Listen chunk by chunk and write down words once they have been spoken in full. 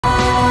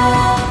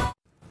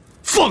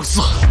放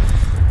肆！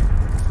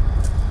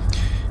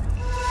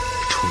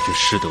充军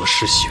失德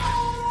失行，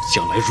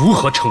将来如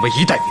何成为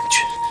一代明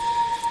君？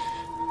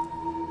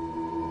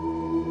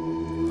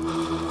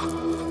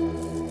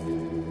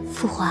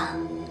父皇，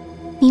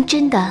您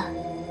真的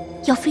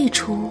要废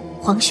除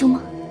皇兄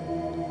吗？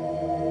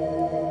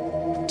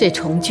这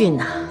崇俊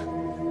呐，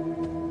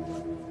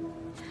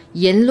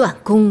淫乱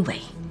宫闱，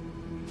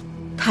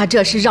他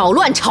这是扰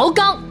乱朝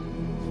纲。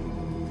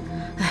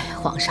哎，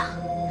皇上，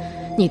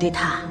你对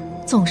他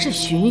总是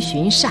循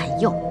循善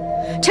诱，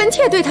臣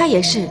妾对他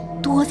也是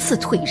多次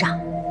退让，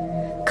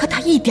可他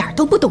一点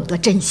都不懂得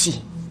珍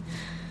惜。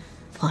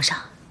皇上，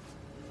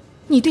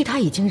你对他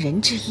已经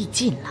仁至义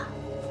尽了，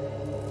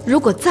如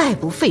果再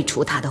不废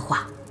除他的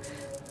话，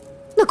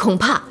那恐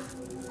怕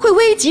会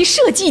危及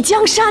社稷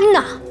江山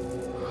呐。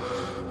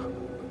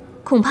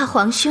恐怕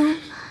皇兄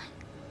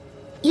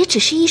也只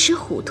是一时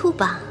糊涂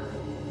吧。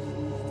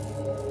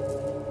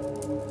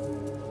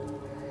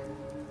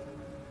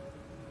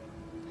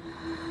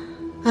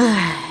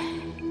唉，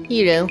一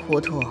人糊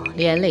涂，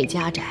连累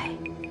家宅；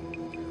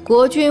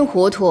国君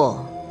糊涂，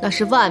那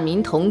是万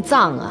民同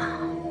葬啊！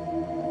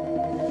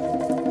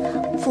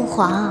父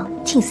皇，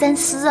请三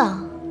思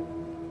啊！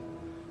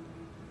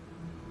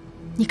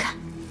你看，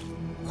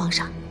皇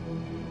上，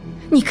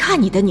你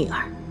看你的女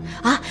儿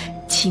啊，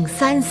请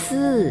三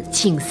思，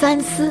请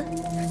三思。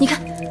你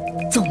看，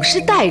总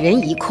是待人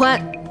以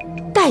宽，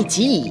待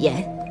己以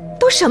严，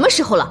都什么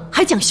时候了，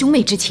还讲兄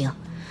妹之情？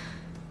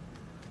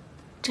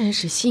真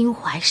是心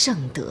怀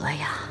圣德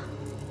呀！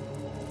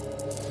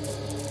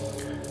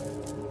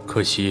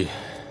可惜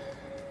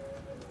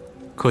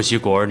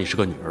果儿你是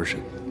个女儿身，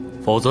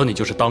否则你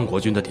就是当国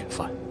君的典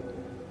范。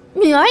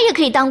女儿也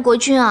可以当国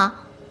君啊，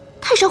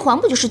太上皇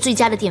不就是最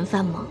佳的典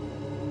范吗？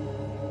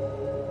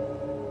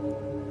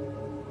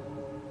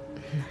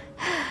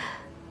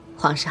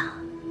皇上，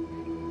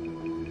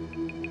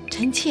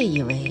臣妾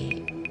以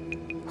为，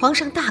皇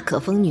上大可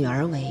封女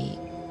儿为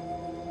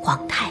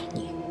皇太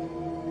女。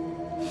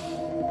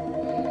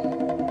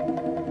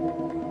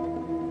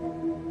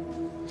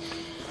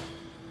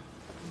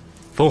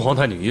封皇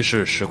太女一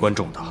事事关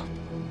重大，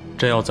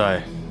朕要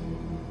再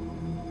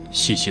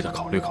细细的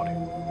考虑考虑。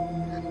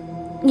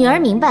女儿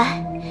明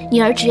白，女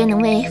儿只愿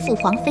能为父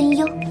皇分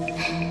忧，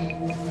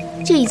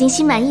就已经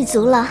心满意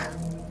足了。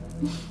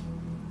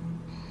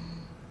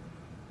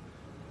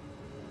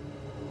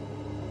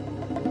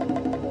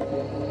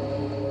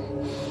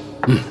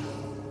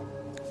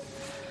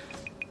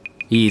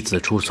义子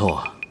出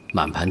错，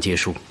满盘皆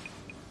输。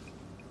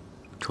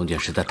崇俊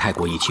实在太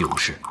过意气用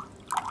事，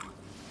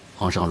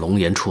皇上龙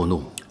颜触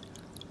怒，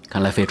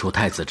看来废除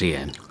太子之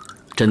言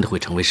真的会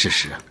成为事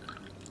实。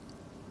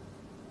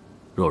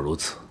若如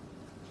此，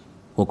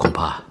我恐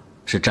怕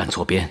是站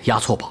错边，押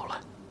错宝了。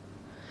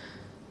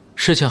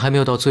事情还没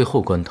有到最后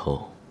关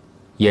头，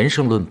言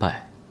胜论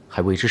败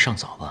还为之尚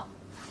早吧。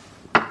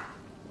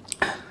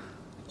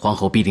皇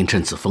后必定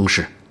趁此风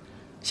势，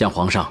向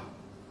皇上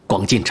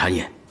广进谗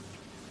言，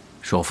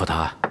说服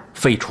他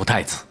废除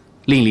太子，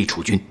另立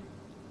储君。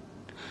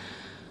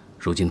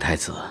如今太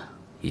子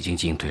已经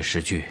进退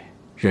失据，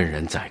任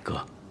人宰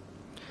割。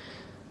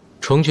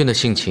崇俊的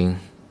性情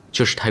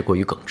就是太过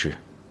于耿直，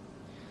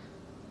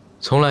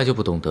从来就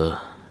不懂得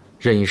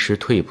任一时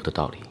退一步的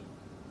道理。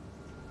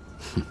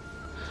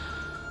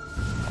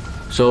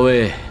所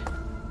谓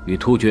与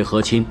突厥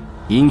和亲，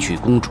迎娶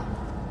公主，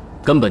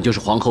根本就是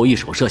皇后一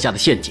手设下的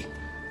陷阱。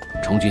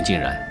崇俊竟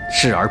然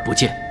视而不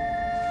见，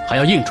还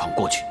要硬闯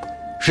过去，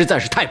实在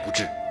是太不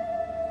智。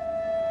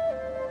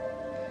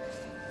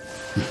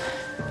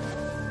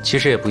其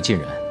实也不尽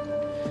然，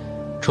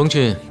崇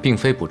俊并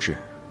非不智，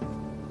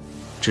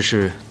只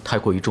是太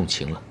过于重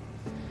情了。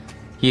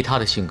依他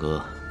的性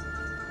格，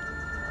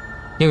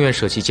宁愿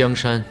舍弃江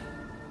山，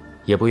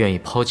也不愿意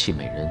抛弃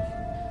美人。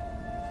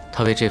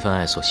他为这份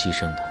爱所牺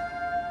牲的，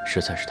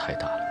实在是太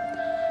大了。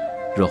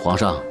若皇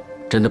上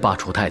真的罢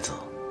黜太子，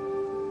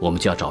我们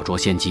就要找着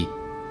先机，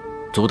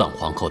阻挡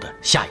皇后的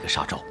下一个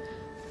杀招。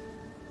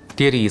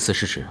爹的意思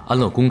是指安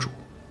乐公主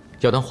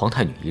要当皇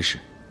太女一事。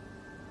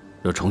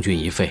若崇俊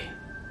一废，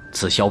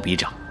此消彼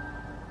长，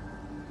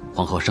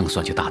皇后胜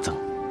算就大增。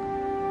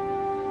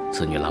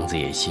此女郎子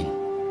野心，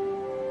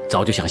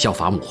早就想效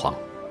法母皇，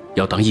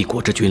要当一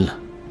国之君了。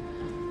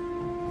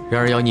然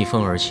而要逆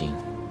风而行，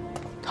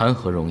谈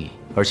何容易，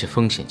而且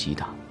风险极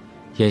大。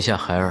眼下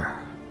孩儿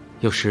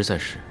又实在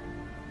是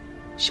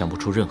想不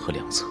出任何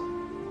良策。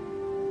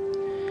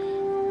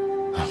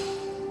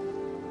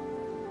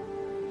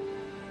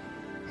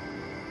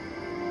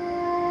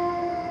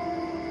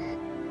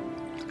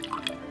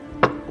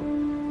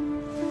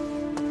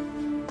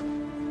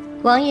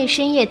王爷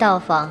深夜到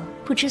访，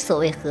不知所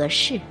谓何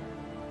事？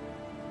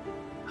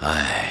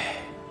唉，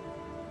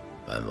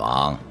本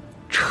王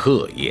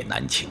彻夜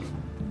难寝，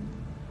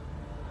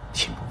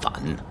心烦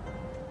呢。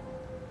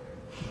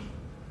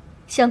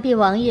想必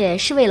王爷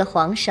是为了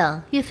皇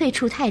上欲废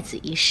除太子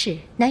一事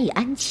难以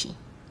安寝。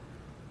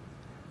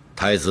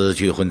太子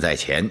拒婚在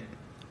前，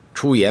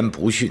出言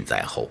不逊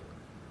在后，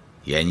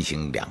言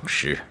行两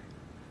失。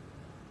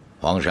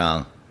皇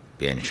上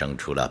便生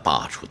出了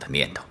罢黜的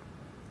念头，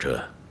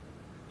这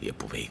也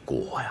不为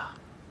过呀。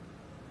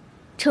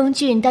充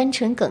俊单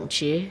纯耿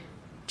直，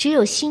只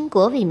有兴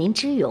国为民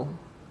之勇，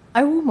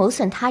而无谋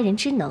算他人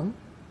之能。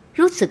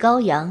如此高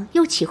阳，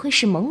又岂会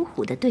是猛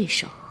虎的对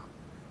手？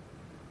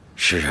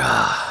是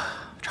啊，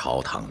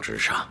朝堂之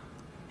上，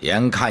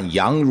眼看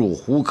羊入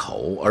虎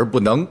口而不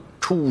能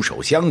出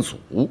手相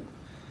阻，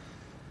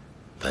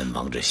本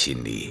王这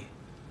心里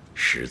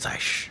实在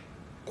是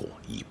过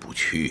意不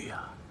去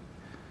呀。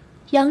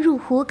羊入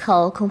虎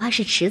口恐怕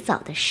是迟早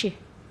的事，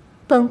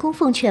本宫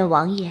奉劝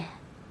王爷，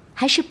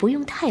还是不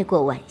用太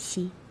过惋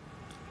惜。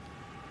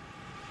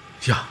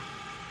呀，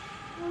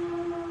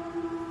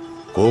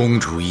公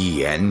主一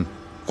言，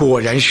果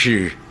然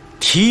是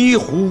醍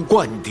醐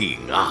灌顶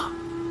啊！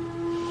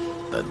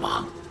本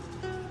王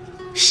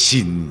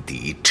心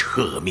底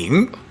彻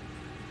明。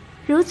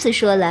如此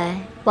说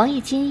来，王爷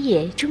今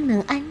夜终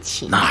能安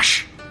寝。那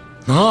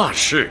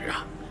是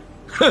啊。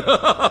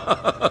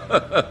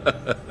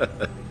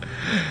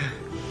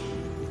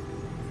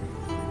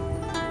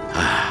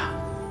啊，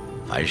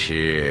凡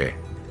事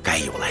该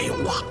有来有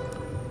往。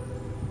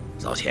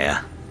早前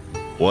啊，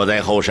我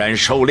在后山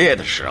狩猎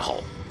的时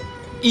候，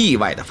意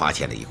外地发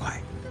现了一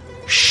块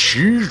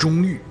石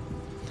中玉，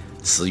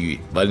此玉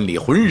纹理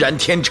浑然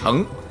天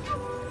成，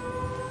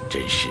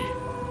真是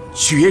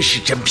绝世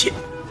珍品。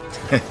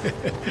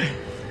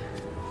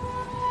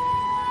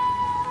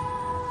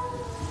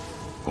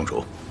公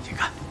主，请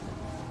看。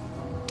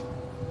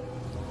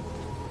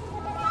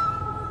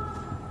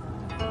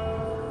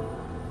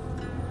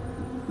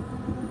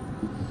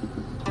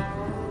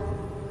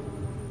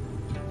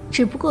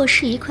只不过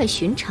是一块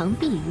寻常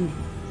碧玉。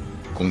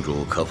公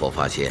主可否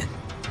发现，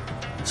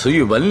此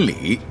玉纹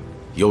理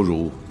犹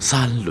如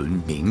三轮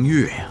明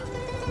月啊？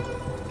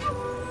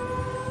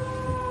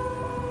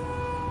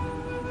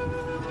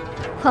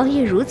王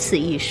爷如此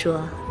一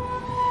说，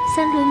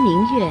三轮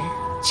明月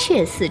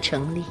确似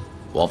成立。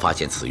我发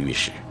现此玉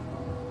时，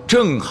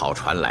正好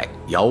传来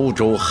扬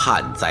州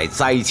旱灾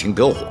灾情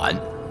得缓，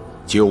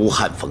久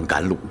旱逢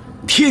甘露，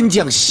天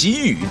降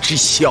喜雨之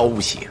消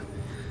息。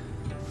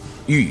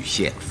玉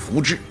现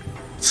福至，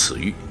此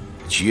玉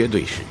绝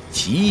对是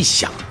吉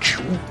祥之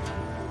物。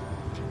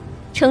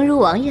诚如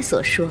王爷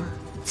所说，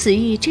此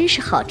玉真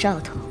是好兆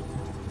头。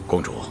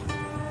公主，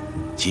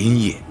今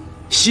夜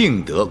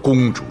幸得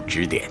公主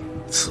指点，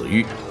此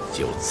玉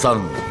就赠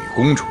与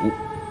公主，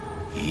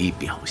以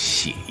表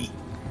谢意。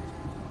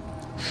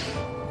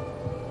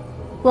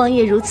王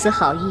爷如此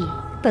好意，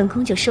本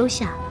宫就收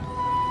下了。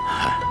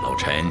老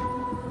臣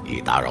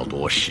已打扰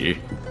多时，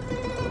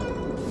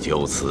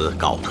就此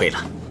告退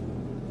了。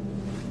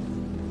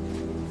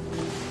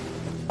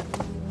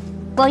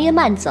王爷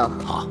慢走。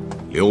好，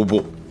留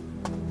步。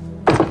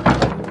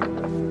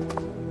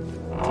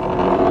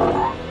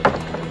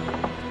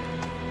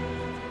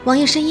王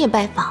爷深夜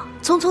拜访，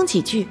匆匆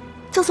几句，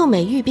赠送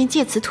美玉便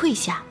借此退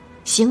下，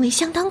行为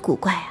相当古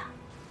怪啊。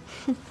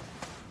哼，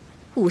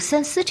武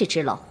三思这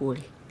只老狐狸，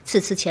此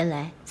次前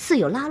来似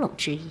有拉拢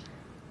之意。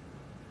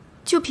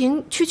就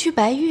凭区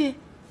白玉，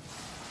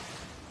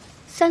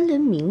三轮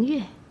明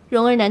月，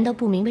蓉儿难道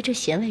不明白这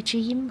弦外之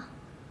音吗？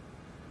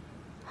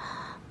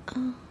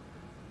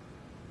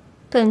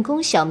本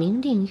宫小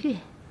名令月，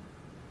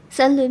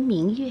三轮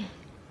明月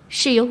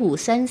是有武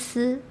三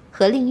思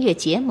和令月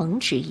结盟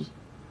之意。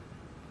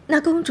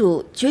那公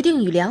主决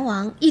定与梁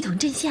王一统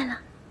阵线了。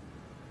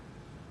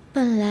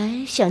本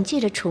来想借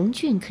着重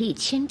俊可以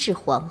牵制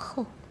皇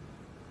后，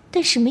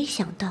但是没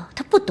想到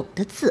她不懂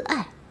得自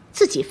爱，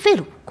自己废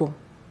了武功，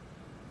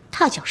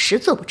踏脚石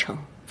做不成，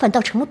反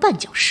倒成了绊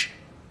脚石。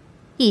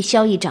一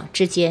消一长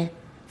之间，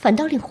反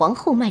倒令皇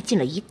后迈进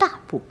了一大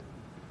步，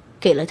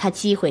给了她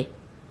机会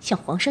向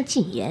皇上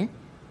进言，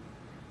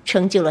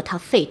成就了她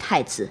废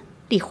太子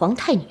立皇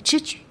太女之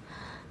举。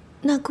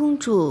那公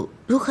主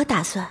如何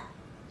打算？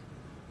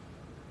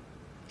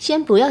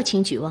先不要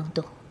轻举妄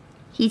动，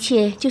一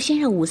切就先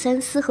让武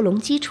三思和隆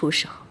基出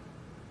手。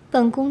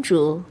本公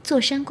主坐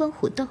山观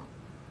虎斗，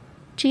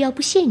只要不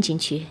陷进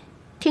去，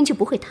天就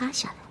不会塌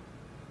下来。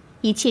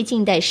一切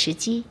静待时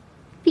机，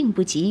并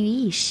不急于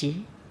一时。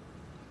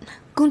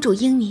公主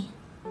英明。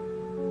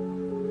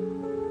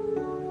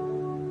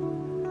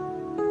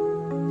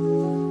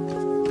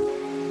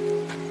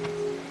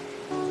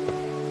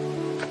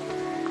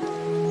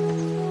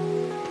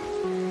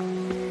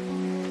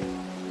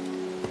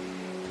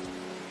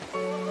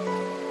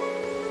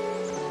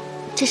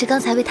这是刚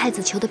才为太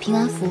子求的平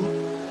安符，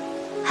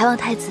还望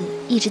太子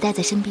一直带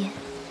在身边。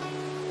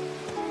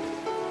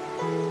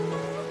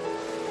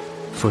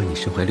夫人，你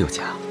身怀6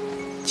甲，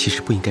其实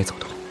不应该走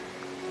动。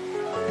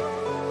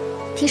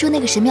听说那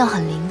个神庙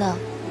很灵的，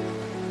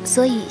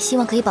所以希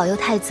望可以保佑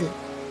太子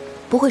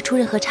不会出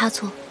任何差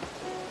错。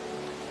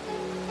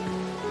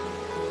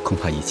恐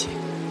怕一切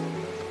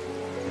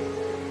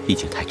已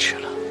经太迟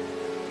了。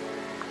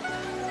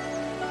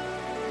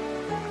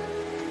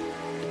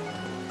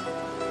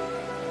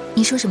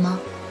你说什么？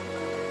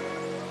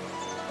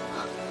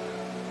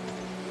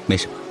没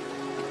什么，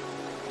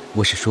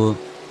我是说，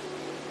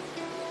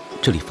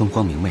这里风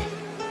光明媚，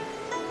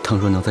倘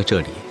若能在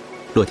这里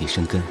落地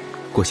生根，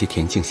过些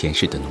恬静闲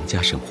适的农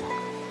家生活，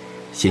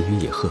闲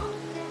云野鹤，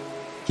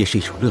也是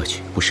一种乐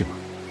趣，不是吗？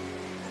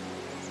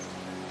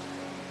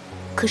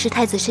可是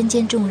太子身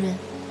兼重任，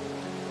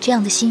这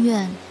样的心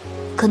愿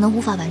可能无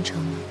法完成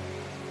了。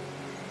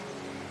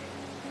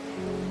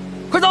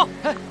快走！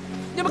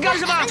你们干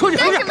什么？出去！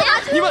出去！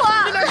你们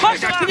快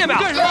点！听见没有？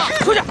干什么？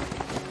出去！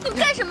你们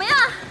干什么呀？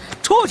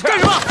出去！干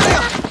什么？哎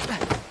呀！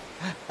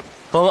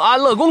奉安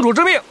乐公主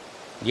之命，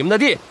你们的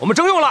地我们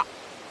征用了，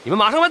你们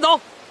马上搬走。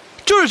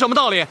这是什么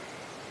道理？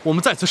我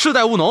们在此世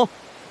代务农，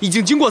已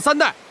经经过3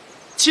代，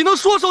岂能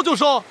说收就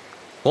收？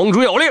公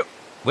主有令，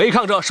违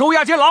抗者收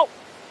押监牢。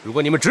如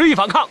果你们执意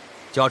反抗，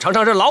就要尝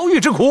尝这牢狱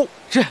之苦。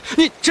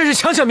这是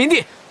强抢民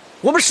地，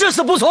我们誓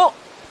死不从。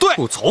对，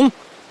不从，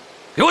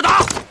给我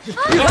打！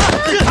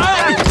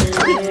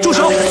住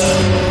手！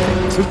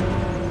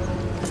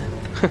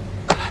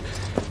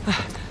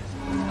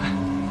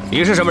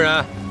你是什么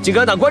人？竟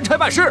敢挡官差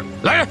办事！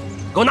来人，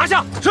给我拿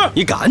下！是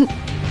你敢？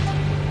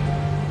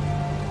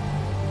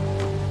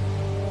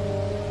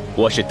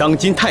我是当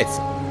今太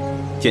子，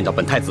见到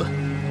本太子，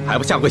还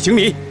不下跪行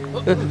礼？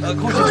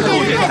叩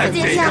见太子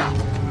殿下。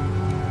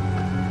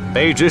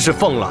卑职是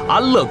奉了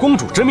安乐公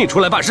主之命出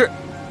来办事，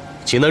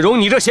岂能容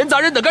你这闲杂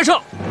人的干涉？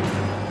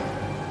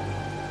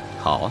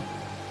好啊，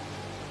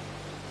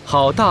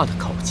好大的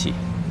口气！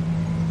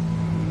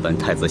本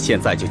太子现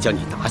在就将你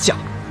拿下，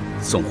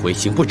送回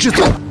刑部治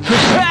罪。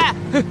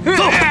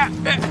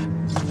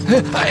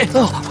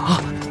走！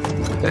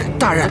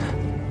大人，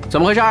怎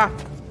么回事？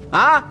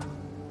啊？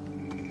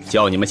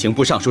叫你们刑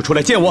部尚书出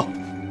来见我。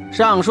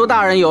尚书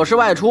大人有事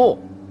外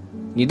出，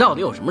你到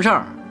底有什么事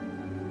儿？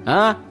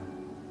啊？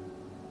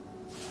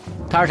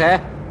他是谁？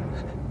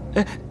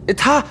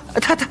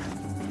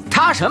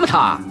他什么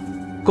他？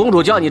公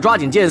主叫你抓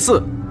紧见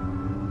嗣。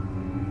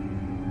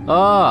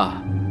哦，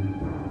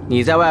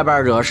你在外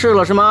边惹事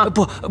了是吗？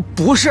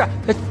不是，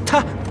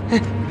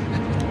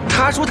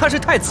他说他是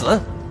太子。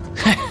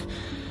嘿，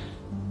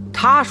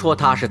他说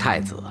他是太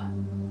子，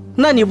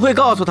那你不会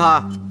告诉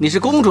他你是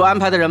公主安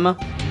排的人吗？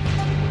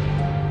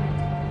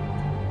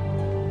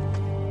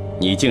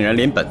你竟然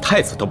连本太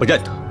子都不认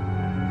得？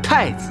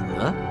太子？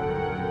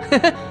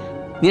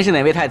您是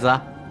哪位太子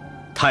啊？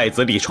太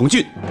子李重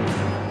俊。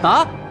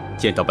啊！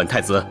见到本太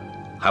子，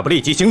还不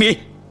立即行礼？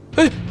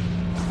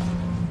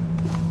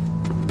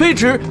卑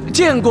职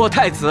见过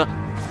太子。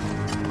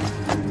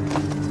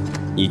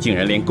你竟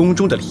然连宫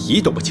中的礼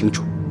仪都不清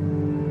楚，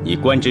你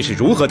官职是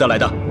如何得来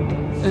的？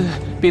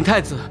禀太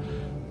子，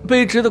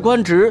卑职的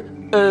官职，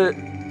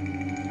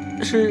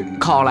是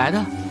考来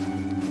的。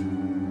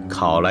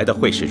考来的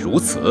会是如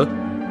此？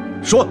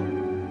说，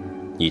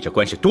你这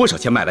官是多少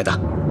钱买来的？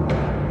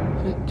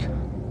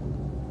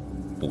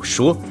不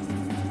说，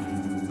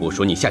不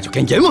说，你下去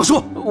跟阎王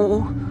说。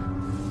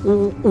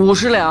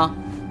50两。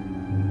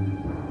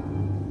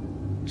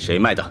谁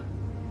卖的？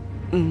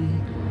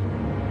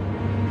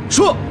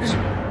说。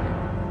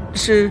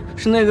是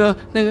那个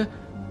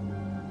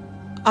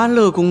安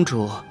乐公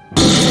主。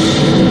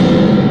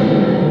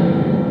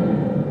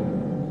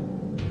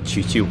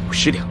区区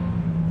50两，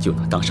就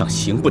能当上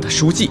刑部的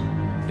书记，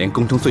连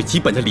宫中最基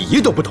本的礼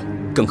仪都不懂，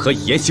更何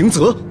以言行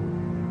责？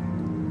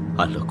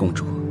安乐公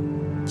主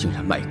竟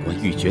然卖官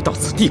鬻爵到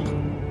此地步，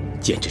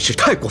简直是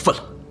太过分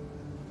了！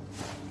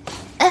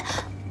哎，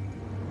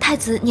太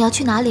子，你要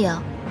去哪里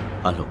啊？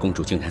安乐公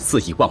主竟然肆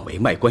意妄为，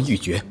卖官鬻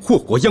爵，祸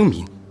国殃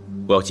民！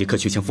我要即刻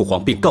去向父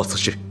皇禀告此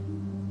事。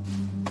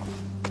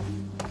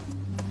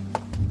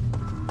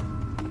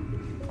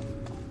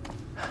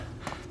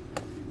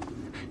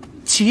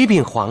启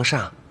禀皇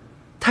上，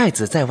太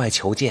子在外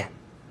求见。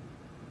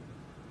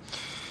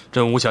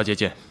朕无暇接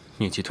见，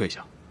命其退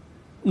下。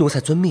奴才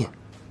遵命。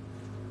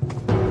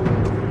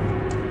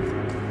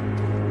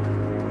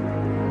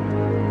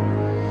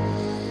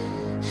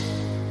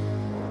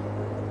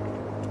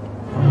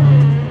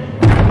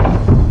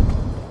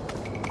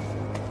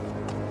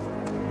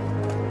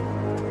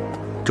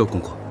周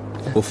公公，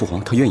我父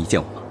皇他愿意见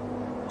我吗？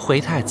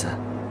回太子，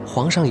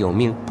皇上有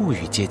命不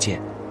予接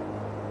见，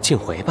请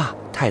回吧，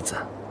太子。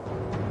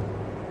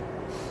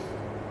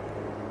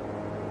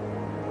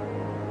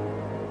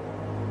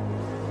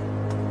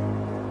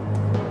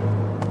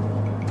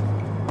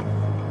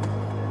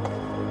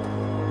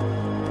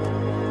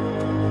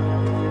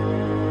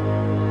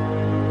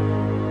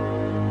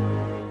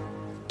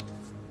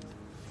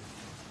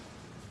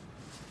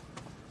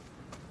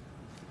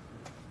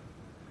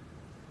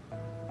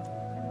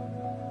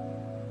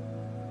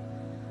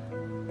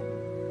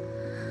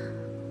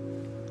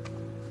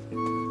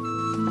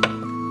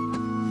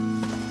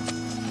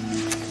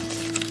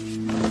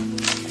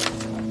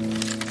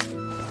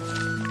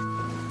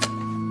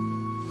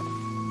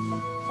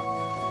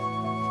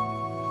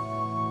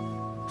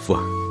福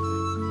儿，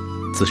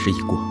子时已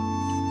过，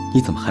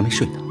你怎么还没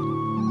睡呢？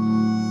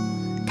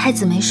太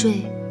子没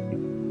睡，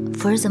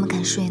福儿怎么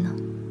敢睡呢？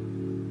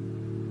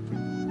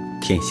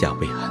天下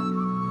未安，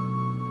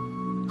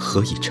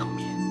何以成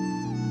眠？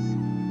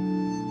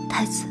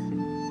太子，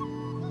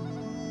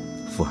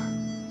福儿，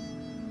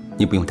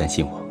你不用担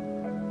心我，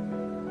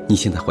你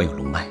现在患有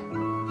龙脉，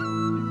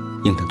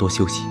应当多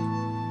休息。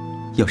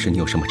要是你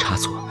有什么差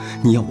错，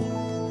你要我……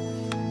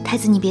太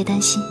子，你别担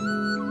心，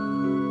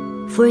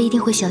福儿一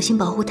定会小心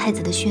保护太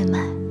子的血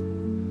脉。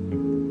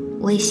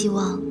我也希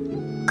望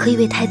可以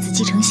为太子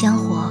继承香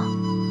火。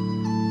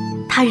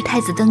他日太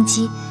子登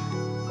基，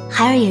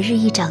孩儿也日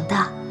益长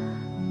大，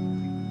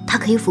他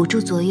可以辅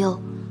助左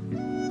右，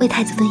为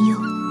太子分忧。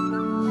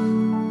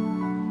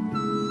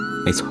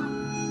没错，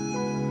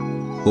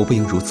我不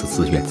应如此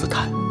自怨自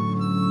叹，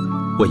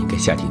我应该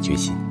下定决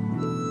心，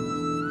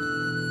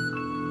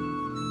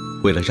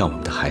为了让我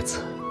们的孩子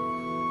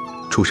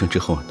出生之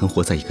后能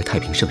活在一个太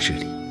平盛世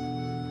里，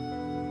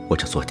我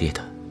这做爹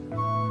的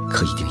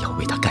可一定要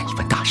为他干一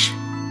番大事。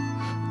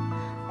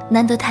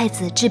难得太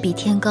子志比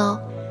天高，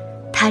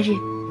他日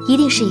一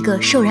定是一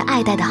个受人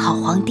爱戴的好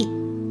皇帝。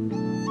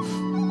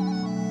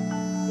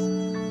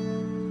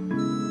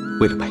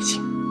为了百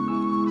姓，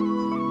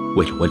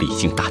为了我李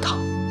姓大唐，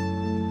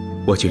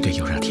我绝对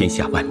要让天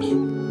下万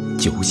民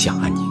久享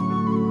安宁。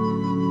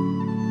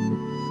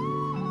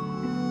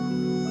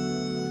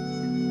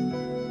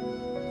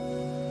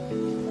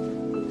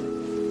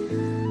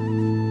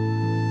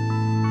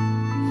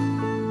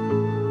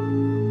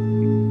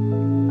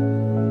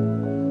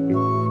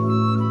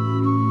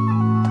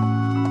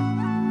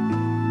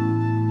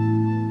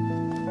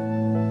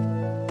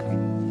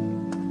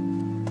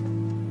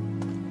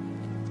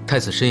太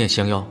子深夜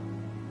相邀，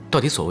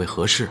到底所谓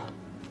何事啊？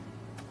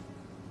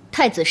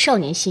太子少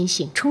年心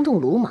性，冲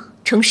动鲁莽，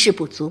成事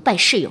不足，败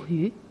事有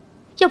余。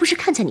要不是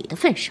看在你的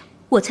份上，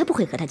我才不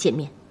会和他见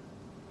面。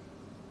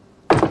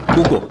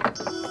姑姑，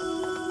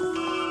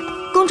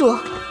公主，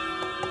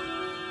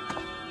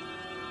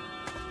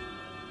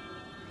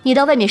你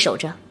到外面守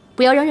着，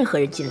不要让任何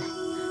人进来。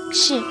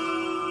是。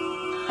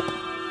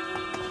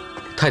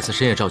太子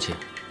深夜召见，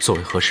所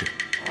谓何事？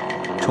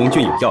崇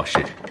俊有要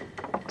事，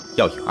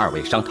要与二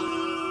位商讨。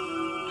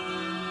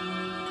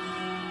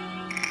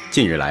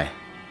近日来，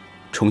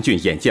崇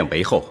俊眼见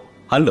韦后、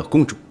安乐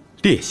公主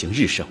烈行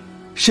日盛，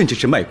甚至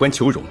是卖官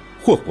求荣，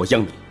祸国殃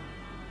民。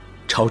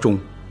朝中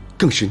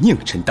更是佞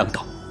臣当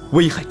道，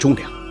危害忠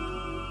良。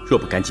若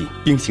不赶紧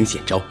兵行险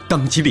招，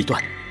当机立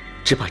断，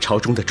只怕朝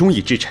中的忠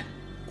义之臣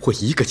会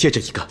一个接着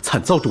一个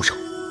惨遭毒手。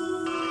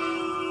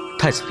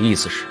太子的意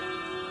思是，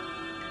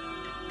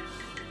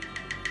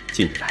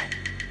近日来，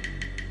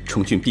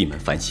崇俊闭门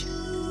反省，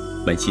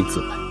扪心自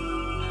问，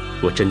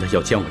我真的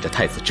要将我这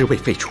太子之位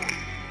废除？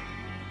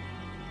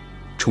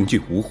崇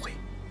俊无悔，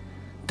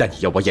但你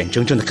要我眼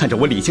睁睁地看着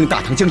我李姓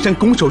大唐江山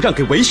拱手让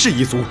给韦氏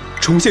一族，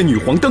重现女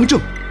皇当政，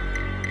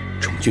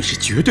崇俊是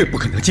绝对不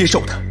可能接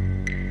受的。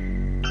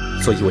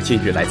所以我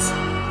今日来此，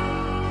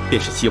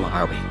便是希望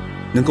二位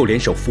能够联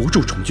手扶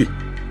助崇俊，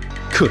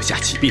克下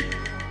起兵，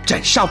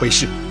斩杀韦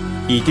氏，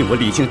以定我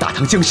李姓大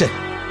唐江山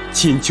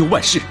千秋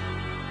万世，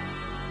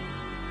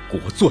国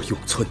祚永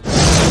存。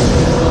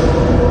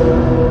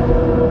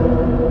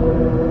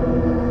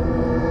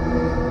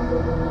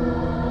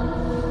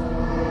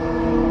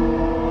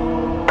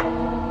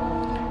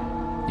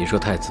你说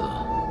太子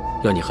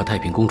要你和太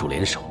平公主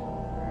联手，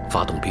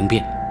发动兵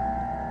变。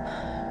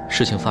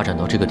事情发展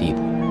到这个地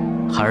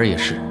步，孩儿也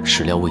是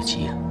始料未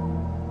及啊。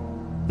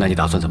那你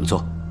打算怎么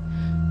做？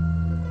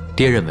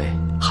爹认为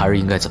孩儿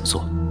应该怎么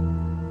做？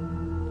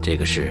这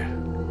个事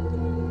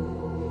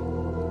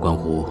关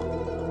乎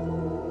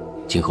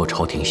今后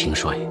朝廷兴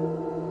衰，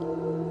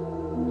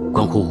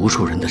关乎无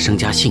数人的身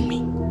家性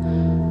命。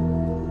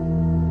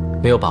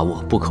没有把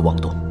握，不可妄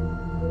动。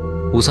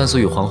武三思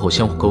与皇后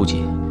相互勾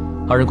结，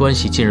二人关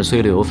系近日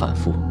虽略有反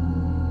复，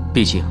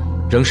毕竟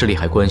仍是利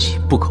害关系，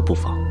不可不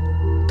防。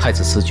太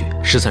子此举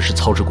实在是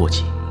操之过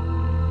急。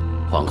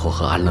皇后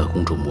和安乐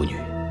公主母女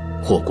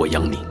祸国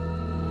殃民，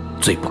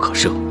罪不可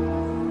赦。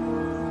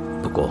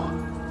不过，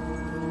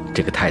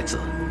这个太子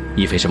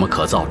亦非什么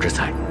可造之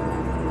才，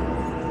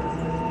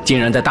竟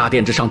然在大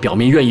殿之上表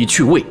明愿意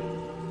去位，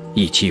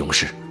意气用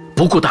事，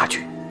不顾大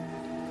局，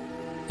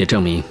也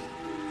证明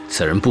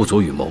此人不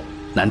足与谋，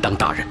难当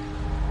大任。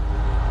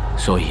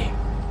所以，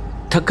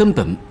他根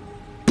本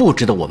不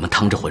值得我们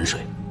趟着浑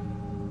水。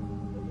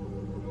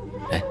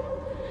哎，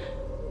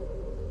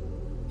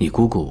你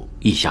姑姑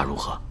意下如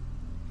何？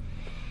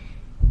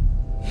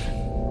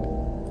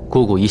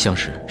姑姑一向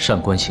是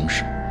善官行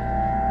事，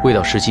未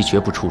到时机绝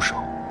不出手。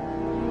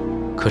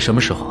可什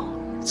么时候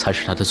才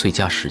是她的最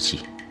佳时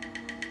机？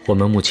我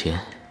们目前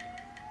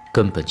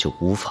根本就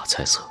无法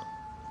猜测。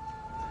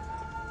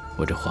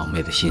我这皇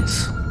妹的心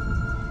思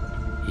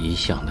一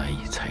向难以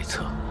猜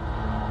测。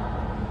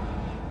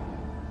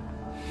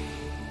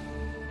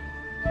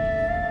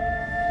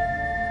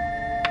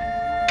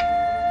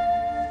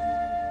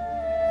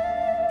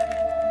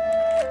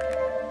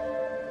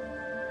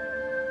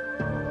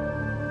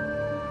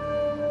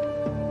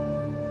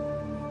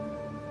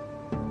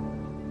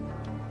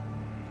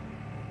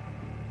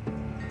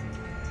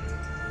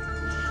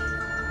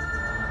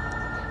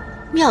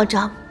妙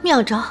招，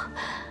妙招！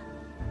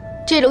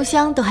这炉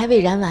香都还未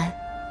燃完，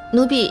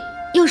奴婢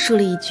又输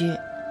了一局。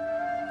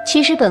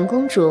其实本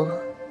公主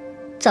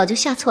早就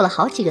下错了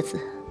好几个字，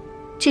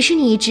只是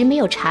你一直没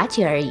有察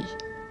觉而已。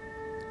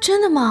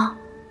真的吗？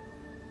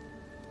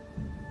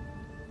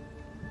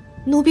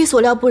奴婢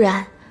所料不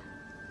然，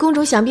公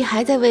主想必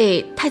还在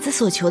为太子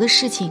所求的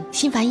事情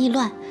心烦意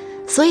乱，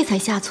所以才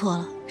下错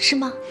了，是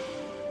吗？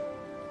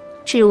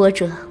知我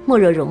者莫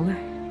若蓉儿。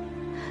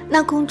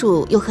那公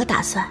主有何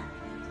打算？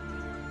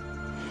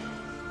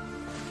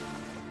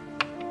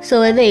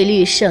所谓未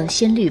虑胜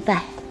先虑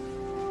败，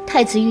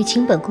太子欲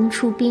请本宫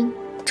出兵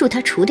助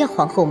他除掉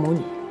皇后母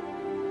女，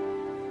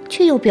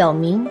却又表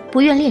明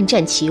不愿恋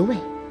战其位。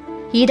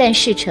一旦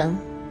事成，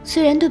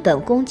虽然对本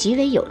宫极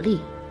为有利，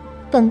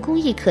本宫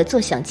亦可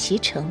坐享其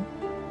成，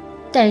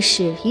但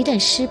是一旦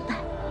失败，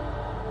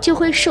就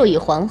会授以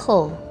皇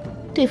后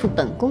对付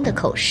本宫的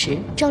口实，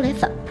招来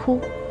反扑。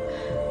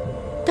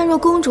但若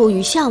公主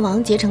与项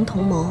王结成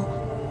同谋，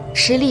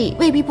实力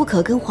未必不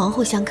可跟皇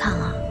后相抗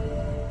啊。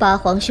八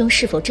皇兄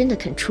是否真的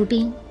肯出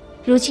兵，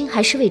如今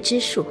还是未知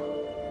数。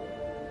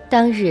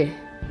当日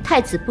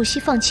太子不惜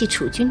放弃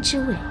储君之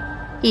位，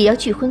也要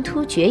拒婚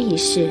突厥一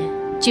事，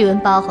据闻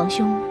八皇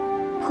兄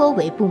颇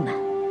为不满。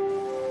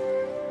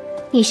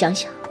你想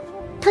想，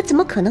他怎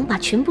么可能把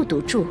全部赌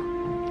注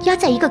压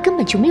在一个根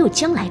本就没有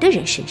将来的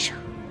人身上？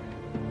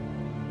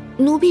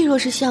奴婢若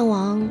是项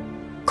王，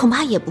恐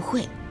怕也不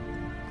会。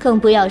更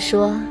不要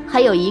说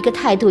还有一个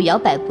态度摇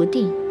摆不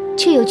定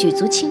却又举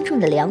足轻重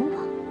的梁王。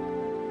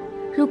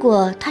如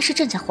果他是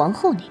站在皇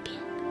后那边，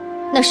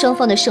那双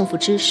方的胜负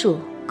之数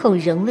恐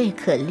仍未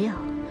可料。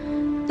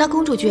那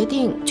公主决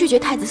定拒绝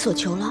太子所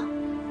求了。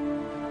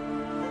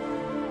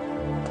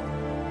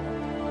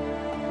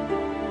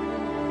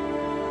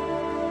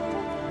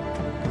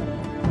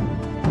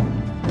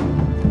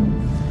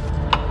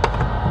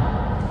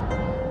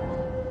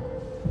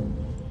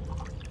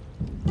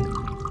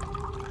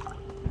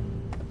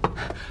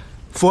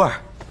福儿，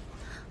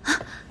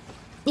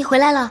你回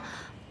来了。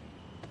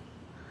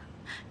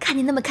看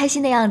你那么开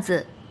心的样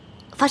子，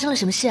发生了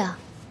什么事啊？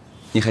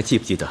你还记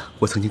不记得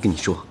我曾经跟你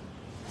说，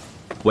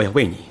我要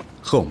为你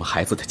和我们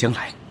孩子的将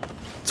来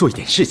做一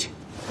点事情。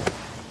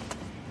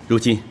如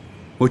今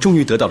我终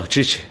于得到了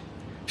支持，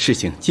事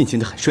情进行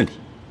得很顺利，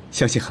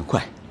相信很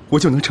快我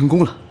就能成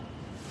功了。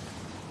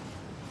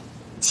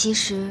其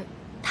实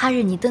他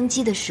日你登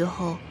基的时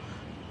候，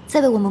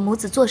再为我们母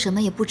子做什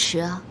么也不迟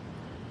啊，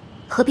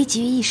何必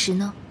急于一时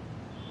呢？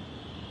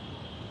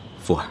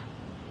福儿，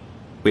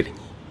为了你，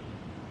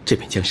这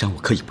片江山我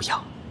可以不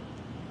要。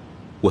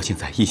我现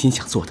在一心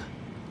想做的，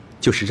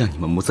就是让你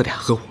们母子俩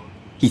和我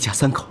一家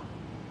三口，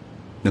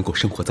能够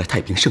生活在太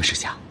平盛世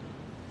下。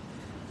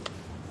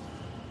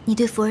你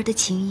对福儿的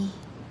情谊，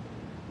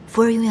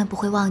福儿永远不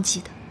会忘记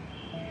的。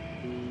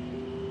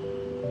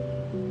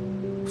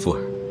福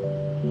儿，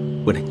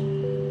为了你，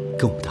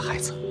跟我们的孩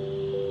子，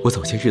我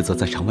早些日子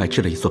在城外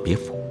置了一所别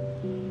府，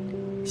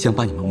想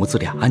把你们母子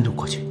俩安顿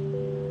过去。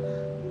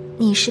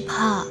你是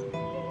怕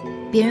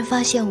别人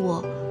发现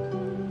我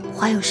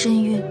怀有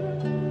身孕，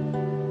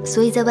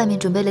所以在外面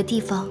准备了地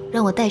方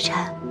让我待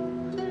产。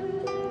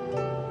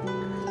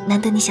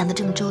难得你想得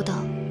这么周到。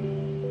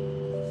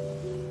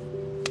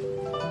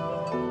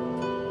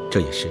这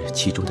也是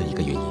其中的一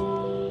个原因。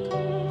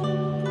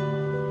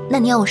那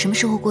你要我什么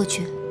时候过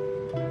去？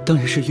当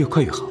然是越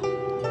快越好，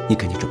你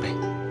赶紧准备，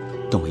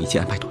等我一切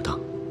安排妥当，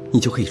你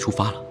就可以出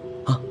发了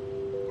啊。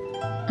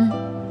嗯。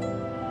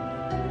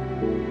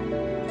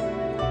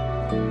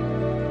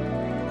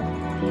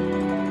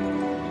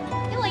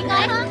给我一个，给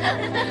我，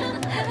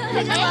给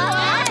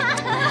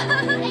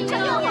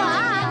我啊！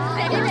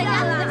别再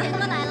干了，钱都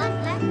来了，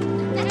来，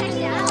再开始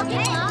啊！给我，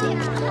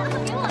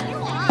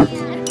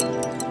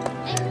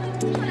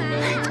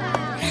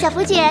小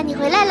福姐，你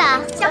回来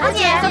了。小福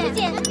姐，小福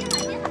姐，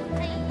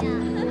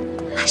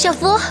小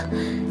福，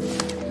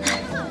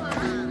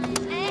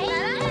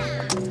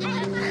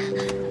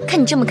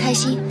看你这么开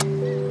心，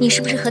你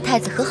是不是和太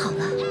子和好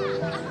了？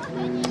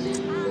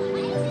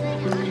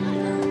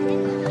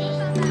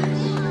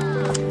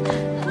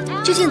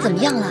究竟怎么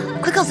样了？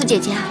快告诉姐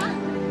姐啊！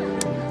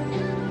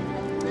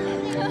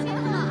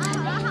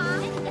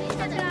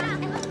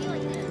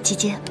姐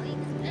姐，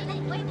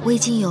我已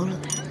经有了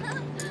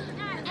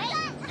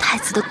太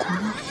子的骨肉。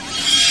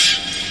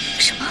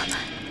什么？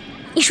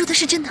你说的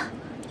是真的？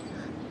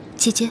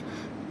姐姐，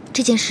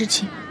这件事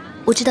情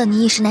我知道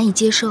你一时难以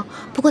接受，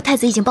不过太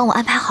子已经帮我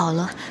安排好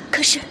了。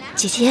可是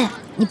姐姐，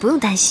你不用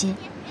担心，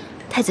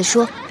太子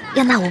说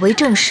要纳我为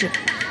正室，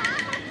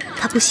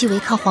他不惜违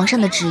抗皇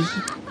上的旨意，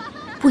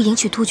不迎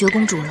娶突厥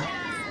公主了。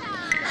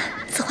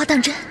此话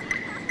当真？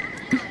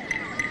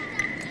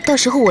到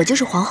时候我就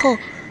是皇后，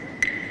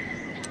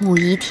母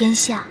仪天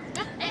下，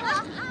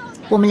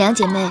我们两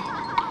姐妹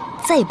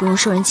再也不用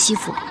受人欺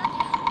负。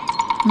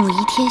母仪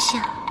天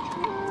下，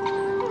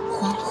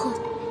皇后，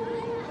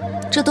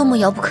这多么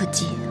遥不可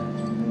及！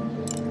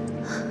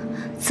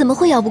怎么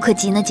会遥不可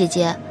及呢，姐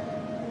姐？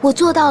我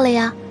做到了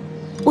呀，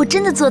我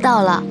真的做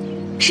到了，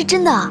是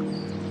真的。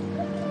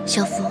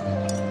小福，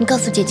你告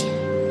诉姐姐，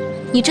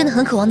你真的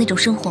很渴望那种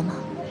生活吗？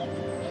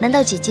难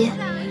道姐姐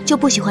就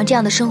不喜欢这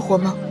样的生活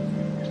吗？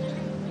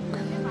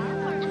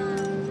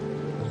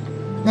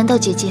难道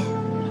姐姐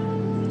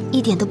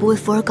一点都不为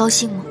福儿高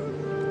兴吗？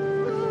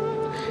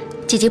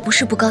姐姐不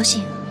是不高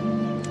兴，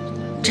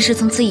只是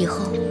从此以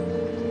后，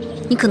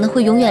你可能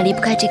会永远离不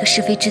开这个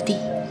是非之地。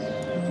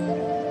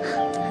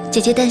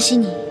姐姐担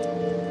心你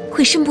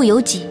会身不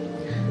由己，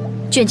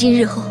卷进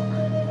日后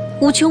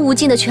无穷无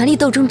尽的权力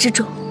斗争之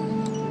中。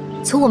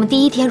从我们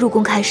第一天入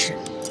宫开始，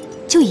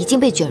就已经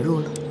被卷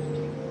入了。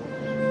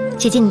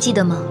姐姐，你记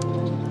得吗？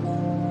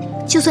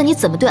就算你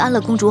怎么对安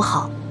乐公主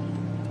好，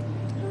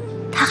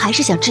她还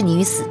是想置你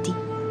于死地。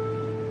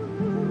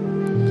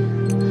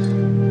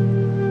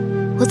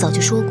我早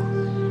就说过，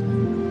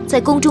在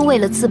宫中为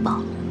了自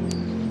保，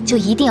就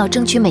一定要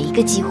争取每一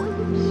个机会。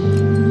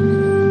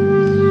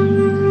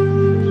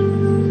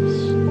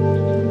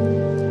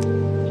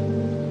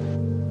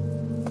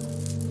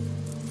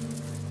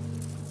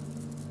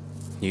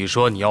你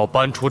说你要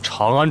搬出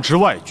长安之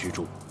外居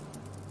住？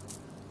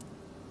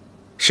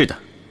是的，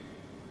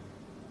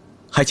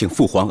还请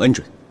父皇恩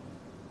准。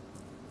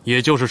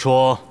也就是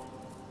说，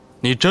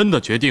你真的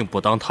决定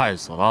不当太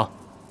子了？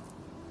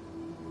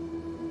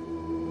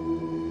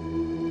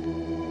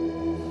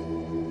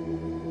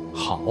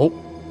好，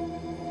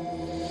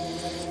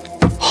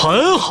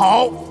很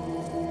好。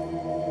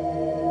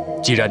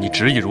既然你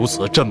执意如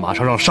此，朕马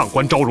上让上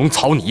官昭容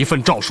草拟一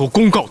份诏书，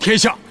公告天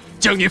下，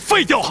将你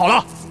废掉好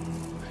了。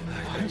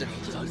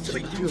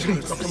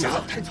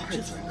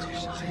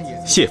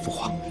谢父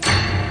皇。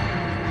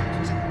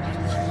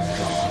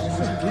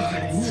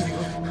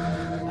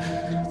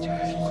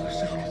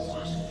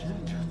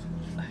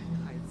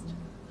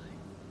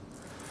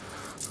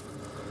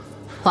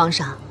皇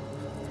上，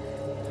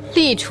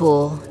立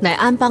储乃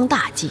安邦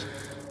大计，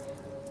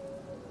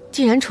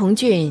既然重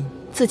俊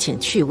自请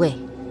去位，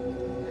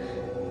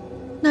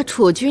那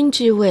储君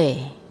之位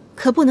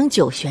可不能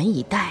久悬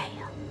以待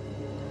呀。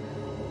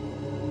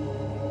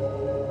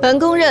本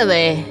宫认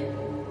为，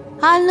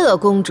安乐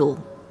公主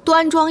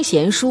端庄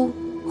贤淑，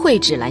蕙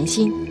质兰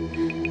心，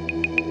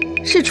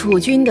是储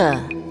君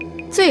的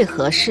最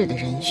合适的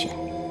人选。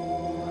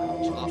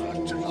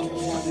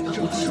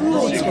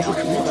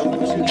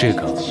这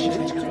个，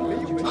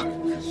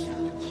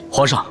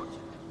皇上，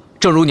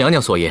正如娘娘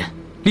所言，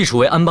立储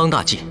为安邦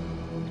大计，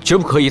绝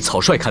不可以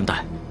草率看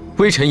待。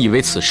微臣以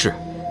为此事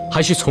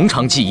还需从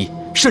长计议，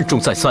慎重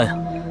再三啊。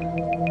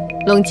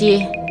隆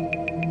基，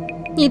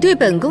你对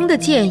本宫的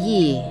建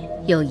议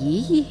有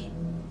疑义？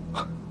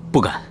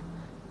不敢，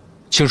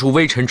请恕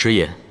微臣直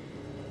言。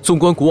纵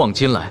观古往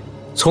今来，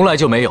从来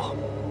就没有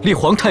立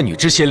皇太女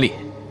之先例。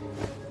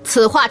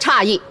此话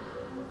差矣。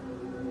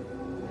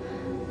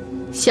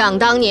想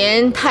当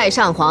年，太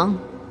上皇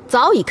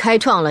早已开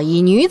创了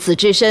以女子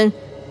之身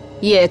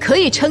也可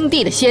以称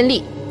帝的先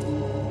例。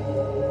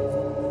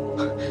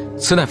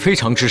此乃非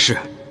常之事，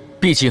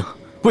毕竟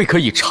未可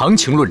以长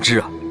情论之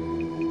啊。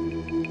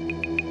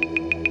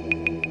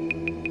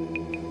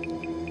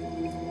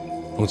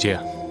隆基，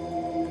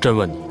朕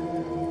问你，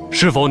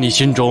是否你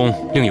心中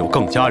另有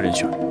更佳人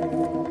选？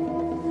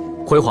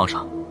回皇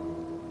上，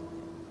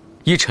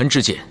依臣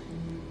之见，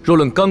若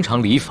论纲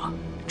常礼法，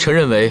臣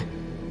认为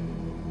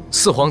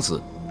四皇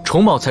子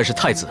重茂才是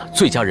太子的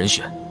最佳人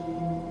选。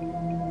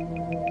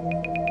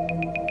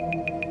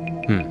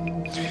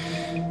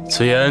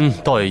此言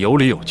倒也有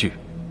理有据，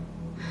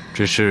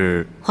只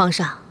是皇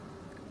上，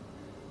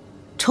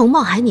重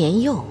茂还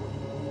年幼，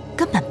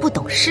根本不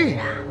懂事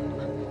啊。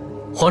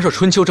皇上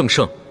春秋正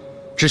盛，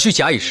只需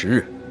假以时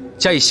日，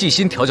加以细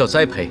心调教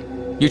栽培，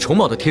以重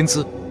茂的天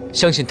资，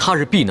相信他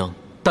日必能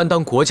担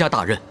当国家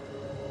大任。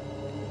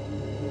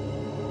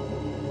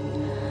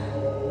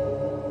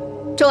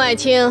众爱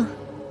卿，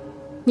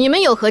你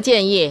们有何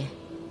建议？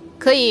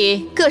可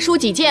以各抒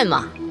己见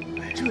嘛。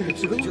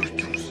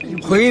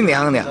回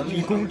娘娘，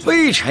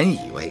微臣以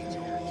为，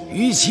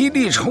与其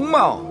立重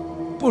茂，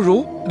不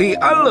如立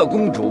安乐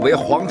公主为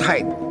皇太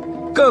女，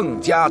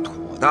更加妥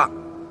当。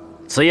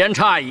此言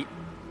差矣。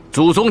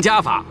祖宗家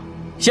法，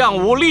向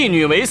无立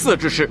女为嗣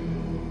之事，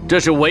这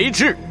是违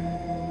制。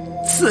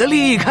此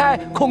例一开，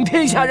恐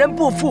天下人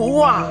不服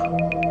啊！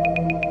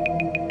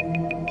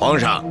皇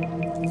上，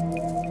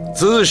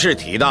兹事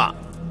体大，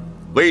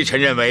微臣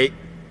认为，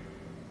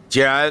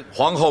既然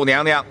皇后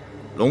娘娘、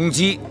隆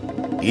基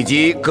以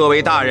及各位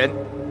大人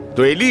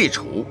对立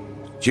储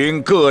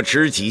均各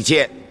持己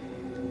见，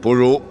不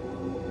如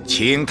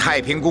请太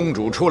平公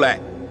主出来，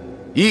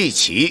一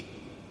起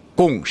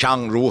共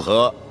商如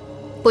何？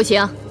不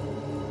行。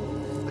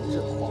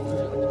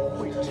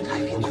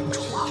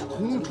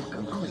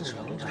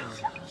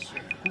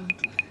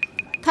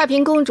太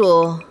平公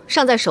主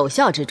尚在守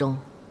孝之中，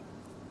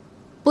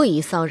不宜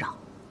骚扰。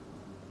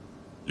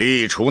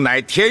立储乃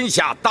天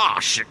下大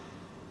事，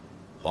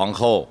皇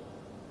后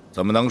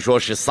怎么能说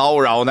是骚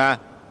扰呢？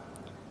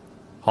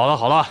好了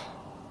好了，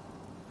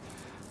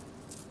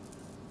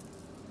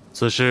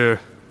此事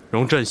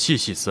容朕细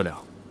细思量，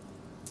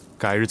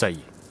改日再议。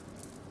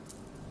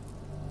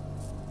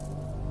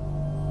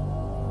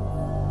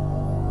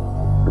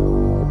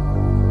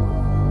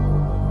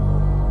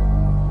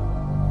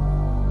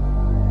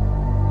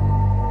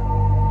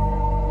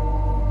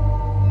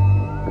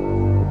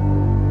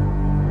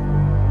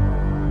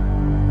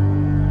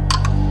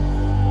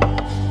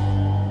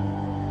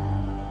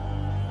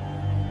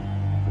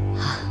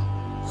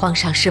皇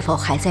上是否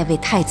还在为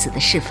太子的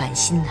事烦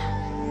心呢？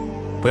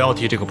不要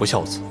提这个不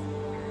孝子。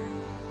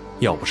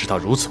要不是他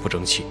如此不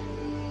争气，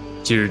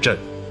今日朕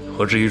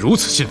何至于如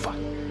此心烦？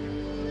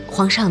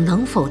皇上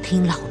能否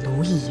听老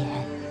奴一言？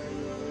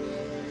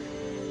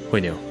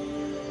慧宁，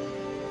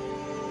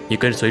你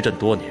跟随朕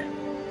多年，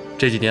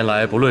这几年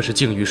来，不论是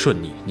境遇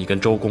顺逆，你跟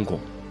周公公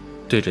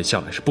对朕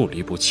向来是不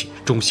离不弃，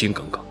忠心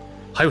耿耿。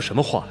还有什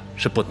么话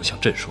是不能向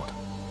朕说的？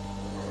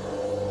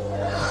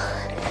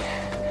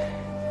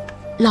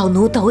老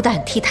奴斗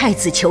胆替太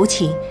子求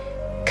情，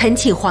恳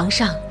请皇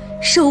上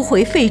收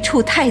回废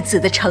黜太子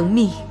的成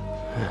命。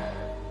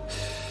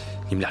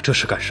你们俩这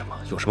是干什么？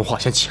有什么话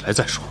先起来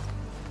再说。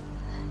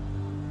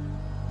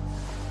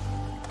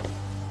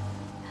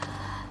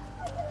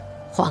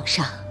皇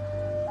上，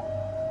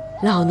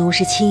老奴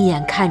是亲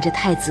眼看着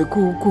太子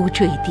咕咕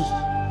坠地，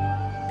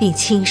并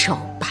亲手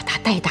把他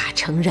带大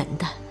成人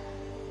的。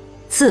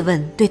自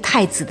问对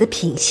太子的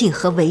品性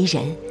和为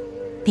人，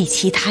比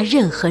其他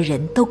任何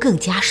人都更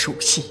加熟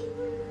悉。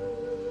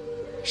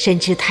深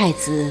知太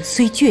子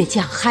虽倔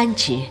强憨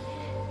直，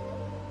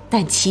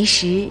但其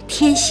实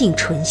天性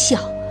纯孝，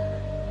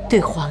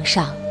对皇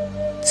上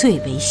最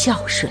为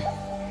孝顺。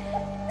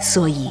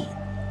所以，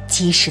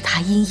即使他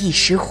因一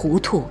时糊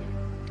涂，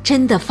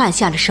真的犯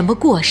下了什么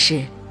过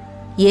失，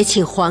也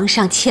请皇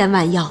上千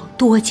万要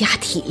多加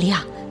体谅，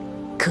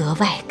格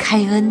外开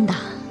恩呐。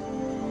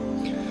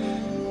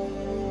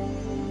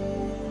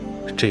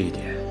这一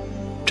点，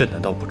朕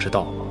难道不知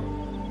道吗？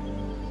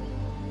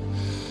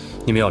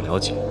你们要了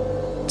解，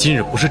今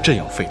日不是朕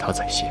要废他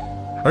在先，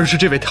而是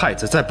这位太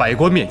子在百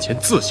官面前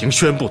自行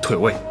宣布退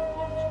位。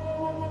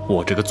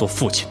我这个做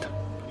父亲的，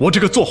我这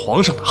个做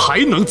皇上的，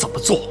还能怎么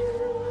做？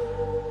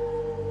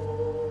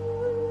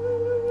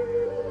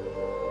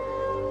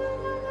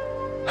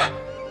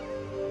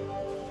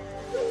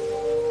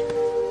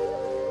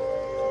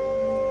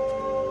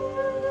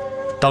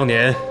当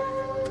年，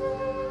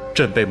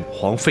朕被母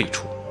皇废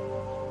黜。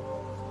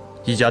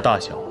一家大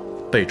小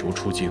被逐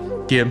出京，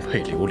颠沛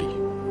流离，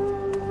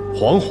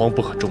惶惶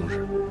不可终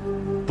日，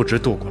不知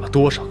度过了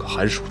多少个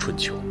寒暑春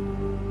秋。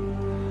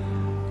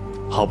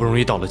好不容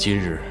易到了今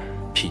日，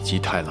否极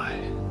泰来，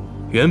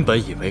原本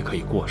以为可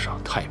以过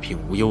上太平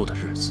无忧的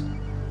日子，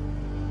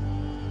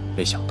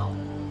没想到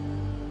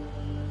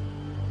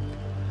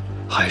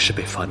还是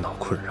被烦恼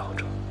困扰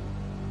着。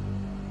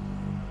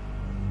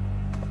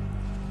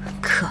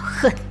可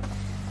恨！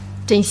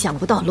真想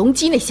不到隆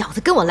基那小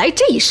子跟我来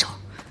这一手。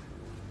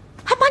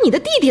还把你的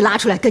弟弟拉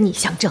出来跟你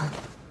相争，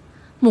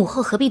母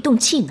后何必动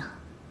气呢？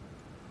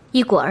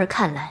依果儿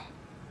看来，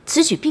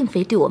此举并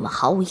非对我们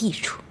毫无益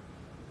处，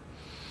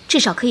至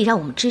少可以让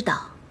我们知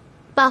道，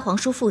八皇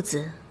叔父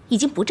子已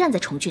经不站在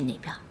重俊那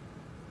边。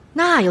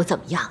那又怎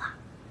么样啊？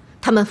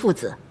他们父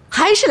子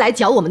还是来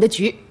搅我们的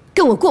局，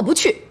跟我过不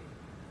去。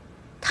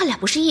他俩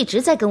不是一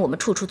直在跟我们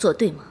处处作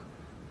对吗？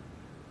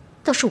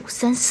倒是武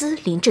三思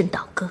临阵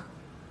倒戈，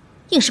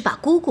硬是把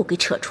姑姑给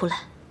扯出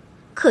来，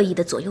刻意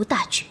的左右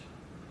大局。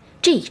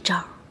这一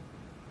招，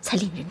才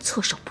令人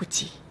措手不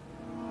及。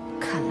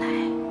看来，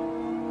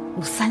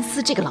武三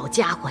思这个老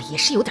家伙也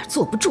是有点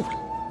坐不住了。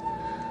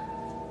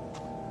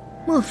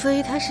莫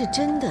非他是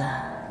真的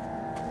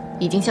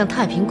已经向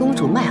太平公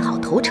主卖好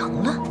投诚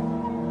了？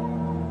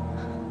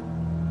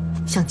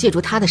想借助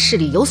他的势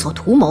力有所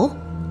图谋？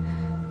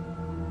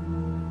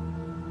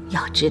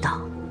要知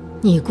道，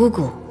你姑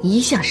姑一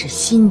向是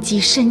心机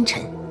深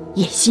沉，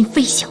野心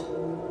非小。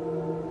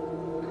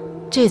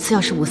这次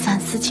要是武三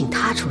思请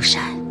他出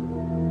山，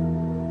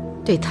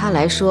对他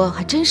来说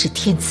还真是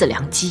天赐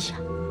良机呀。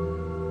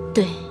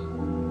对，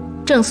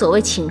正所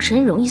谓请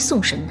神容易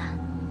送神难，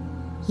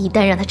一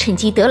旦让他趁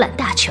机得揽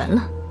大权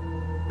了，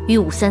与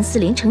武三思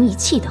连成一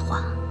气的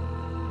话，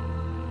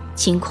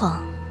情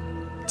况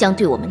将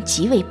对我们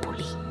极为不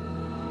利。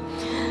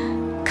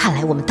看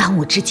来我们当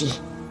务之急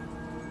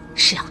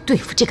是要对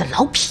付这个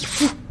老匹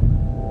夫。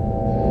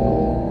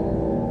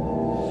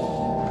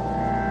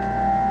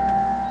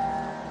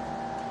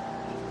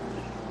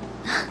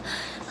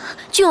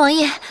郡王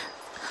爷，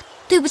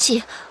对不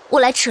起，我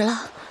来迟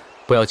了。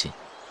不要紧。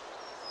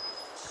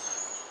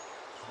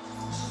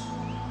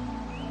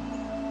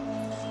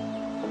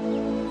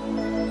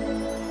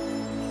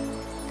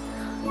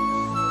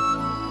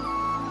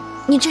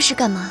你这是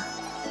干嘛？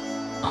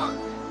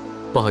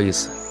不好意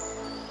思，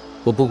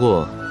我不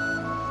过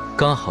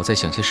刚好在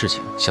想些事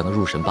情，想得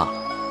入神罢了。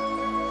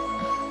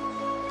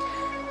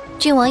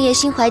郡王爷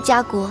心怀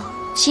家国，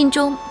心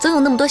中总有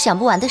那么多想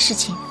不完的事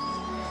情。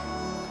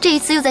这一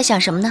次又在想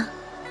什么呢？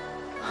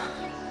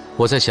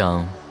我在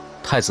想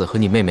太子和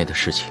你妹妹的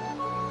事情，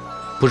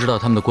不知道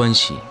他们的关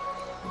系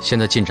现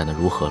在进展得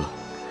如何了。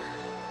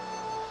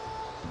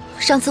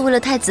上次为了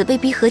太子被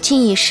逼和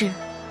亲一事，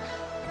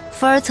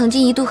福儿曾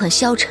经一度很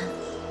消沉，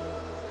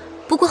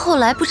不过后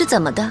来不知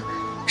怎么的，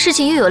事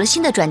情又有了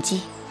新的转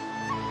机。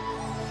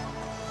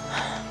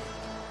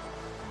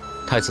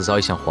太子早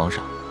已向皇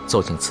上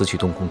奏请辞去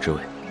东宫之位。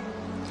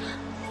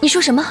你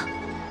说什么？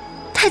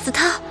太子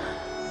他……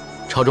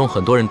朝中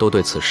很多人都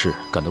对此事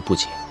感到不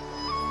解，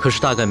可是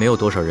大概没有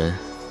多少人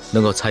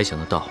能够猜想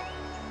得到，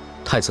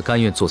太子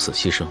甘愿做此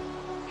牺牲，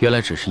原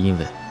来只是因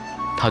为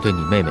他对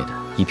你妹妹的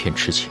一片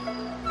痴情。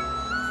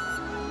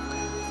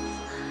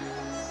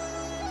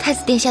太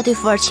子殿下对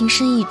福儿情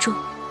深意重，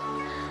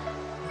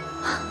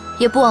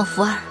也不枉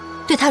福儿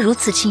对他如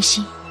此倾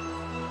心。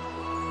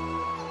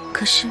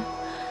可是，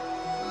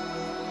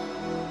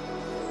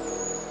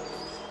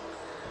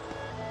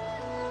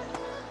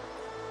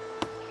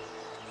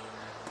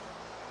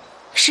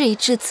事已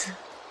至此，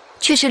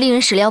确实令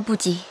人始料不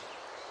及。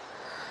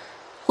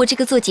我这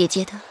个做姐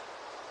姐的，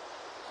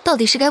到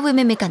底是该为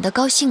妹妹感到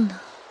高兴呢，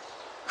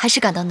还是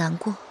感到难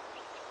过？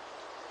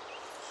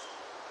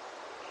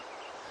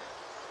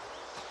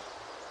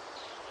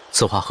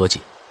此话何解？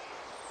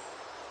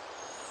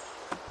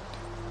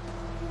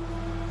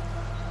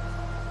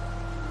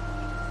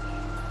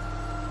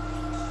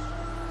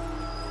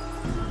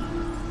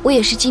我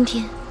也是今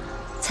天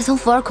才从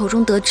福儿口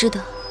中得知的，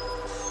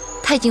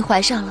她已经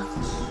怀上了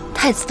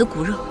太子的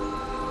骨肉。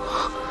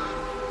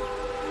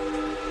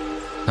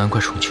难怪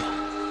重君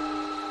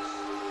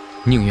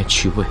宁愿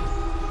去位，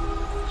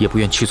也不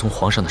愿屈从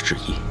皇上的旨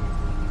意，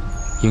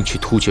应去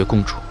突厥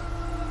公主，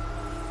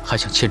还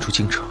想迁出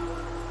京城。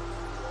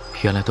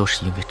原来都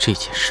是因为这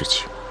件事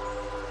情。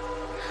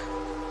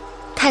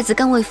太子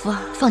刚为福儿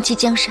放弃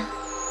江山，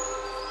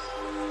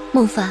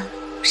孟凡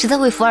实在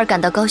为福儿感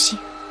到高兴。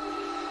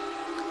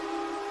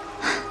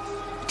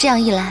这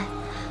样一来，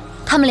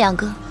他们两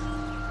个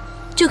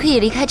就可以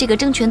离开这个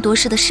争权夺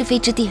势的是非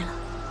之地了。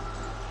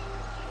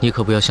你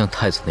可不要像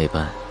太子那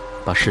般，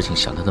把事情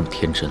想得那么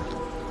天真了。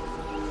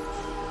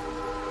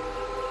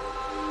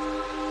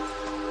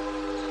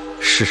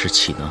事事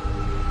岂能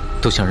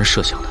都像人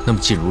设想的那么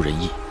尽如人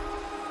意？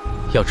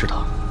要知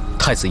道，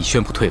太子已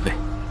宣布退位，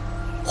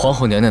皇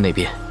后娘娘那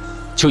边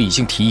就已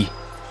经提议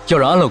要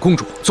让安乐公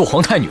主做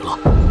皇太女了。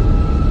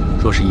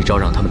若是一朝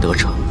让他们得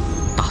逞，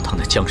大唐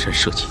的江山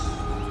社稷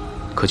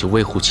可就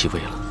微乎其微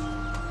了。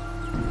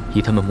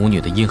以他们母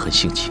女的阴狠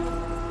性情，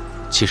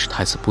即使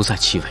太子不在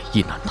其位，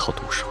亦难逃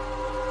毒手。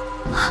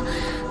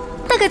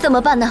那该怎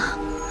么办呢？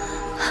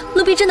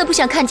奴婢真的不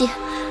想看见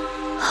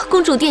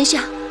公主殿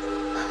下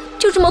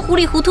就这么糊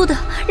里糊涂的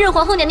任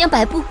皇后娘娘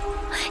摆布，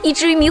以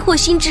至于迷惑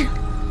心智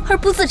而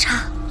不自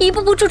察，一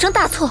步步铸成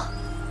大错。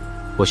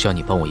我需要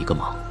你帮我一个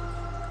忙，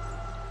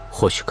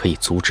或许可以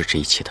阻止这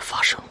一切的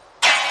发生。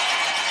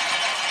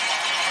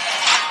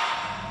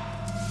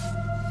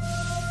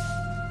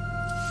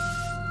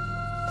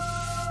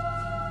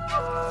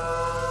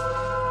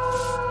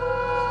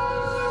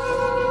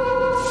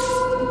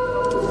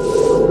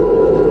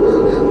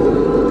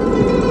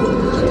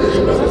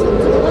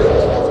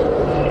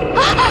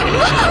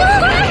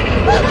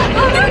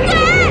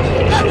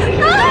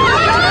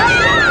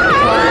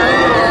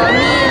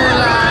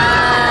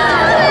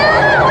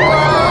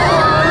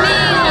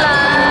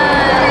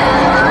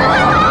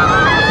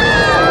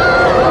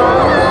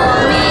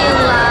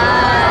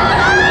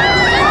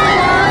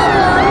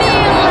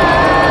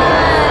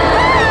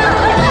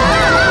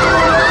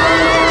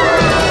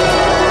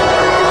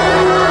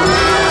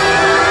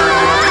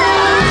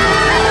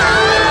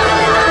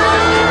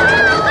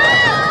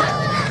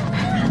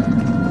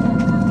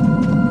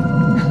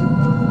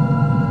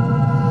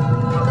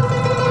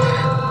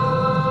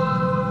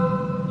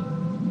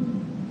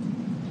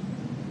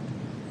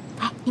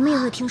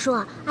听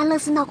说安乐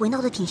寺闹鬼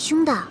闹得挺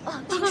凶的。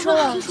听说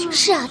了，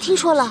是啊，听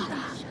说了。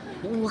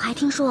我还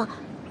听说，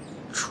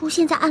出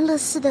现在安乐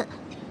寺的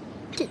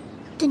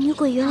女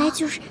鬼原来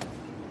就是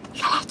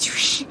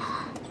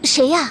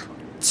谁呀？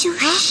就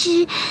是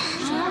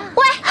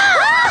喂，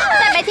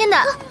大白天的，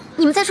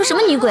你们在说什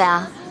么女鬼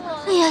啊？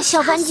哎呀，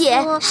小凡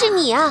姐，是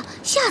你啊，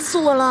吓死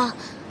我了！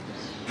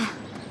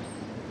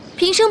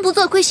平生不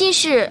做亏心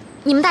事，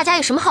你们大家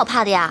有什么好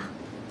怕的呀？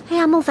哎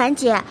呀，孟凡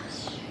姐，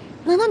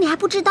难道你还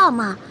不知道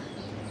吗？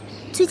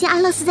最近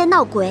安乐寺在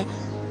闹鬼，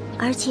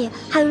而且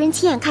还有人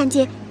亲眼看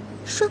见，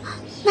说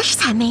那是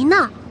采梅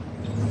呢。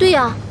对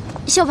呀，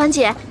小凡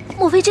姐，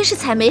莫非真是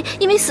采梅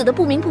因为死得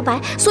不明不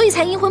白，所以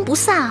才阴魂不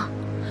散啊？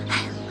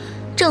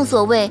正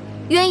所谓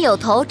冤有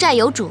头债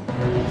有主，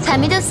采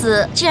梅的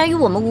死既然与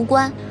我们无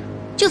关，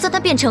就算她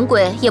变成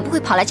鬼，也不会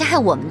跑来加害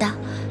我们的，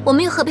我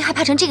们又何必害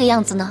怕成这个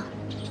样子呢？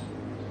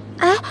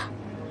哎，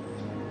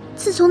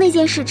自从那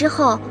件事之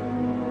后，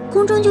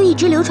宫中就一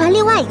直流传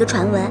另外一个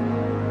传闻，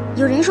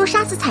有人说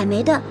杀死采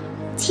梅的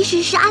其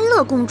实是安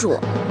乐公主。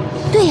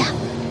对呀，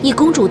以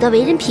公主的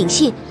为人品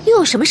性，又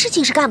有什么事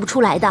情是干不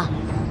出来的？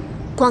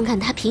光看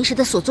她平时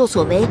的所作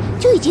所为，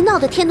就已经闹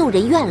得天怒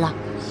人怨了。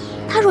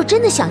她若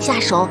真的想下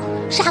手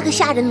杀个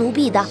下人奴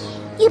婢的，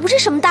也不是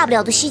什么大不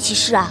了的稀奇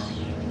事啊。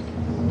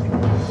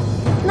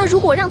那如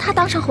果让她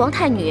当上皇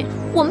太女，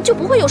我们就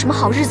不会有什么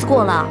好日子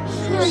过了。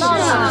是啊，有道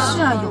理。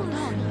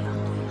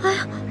哎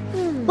呀，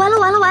完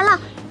了！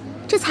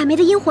这采梅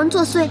的阴魂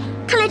作祟，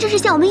看来这是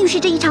向我们预示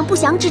着一场不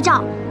祥之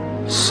兆。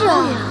是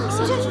啊，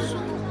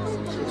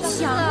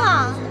祥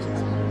啊！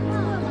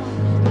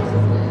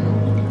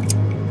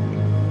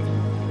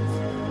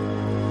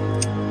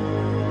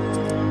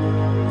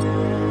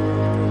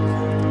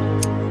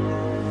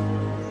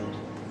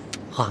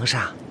皇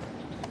上，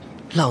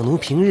老奴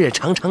平日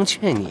常常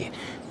劝你，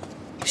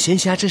闲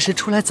暇之时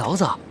出来走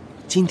走。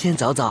今天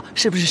走走，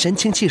是不是神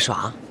清气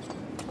爽？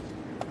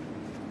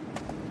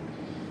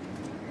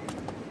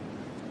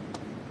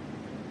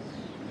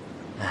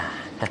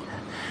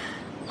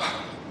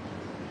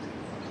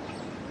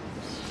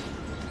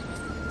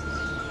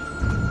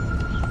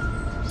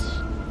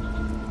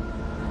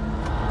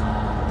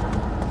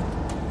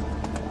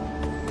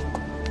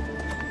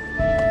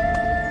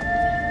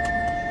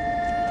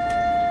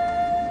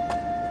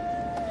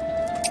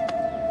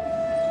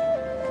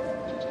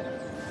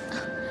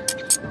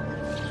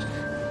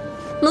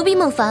奴婢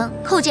孟凡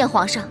叩见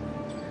皇上。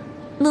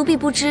奴婢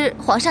不知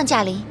皇上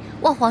驾临，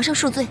望皇上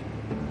恕罪。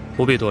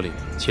不必多礼，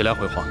起来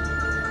回话。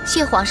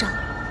谢皇上。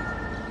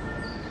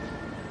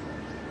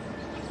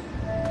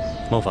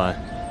孟凡，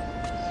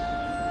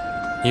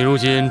你如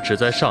今只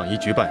在上衣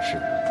局办事，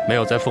没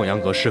有在凤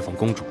阳阁侍奉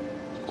公主，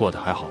过得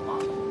还好吗？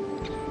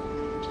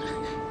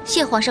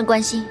谢皇上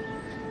关心，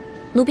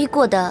奴婢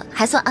过得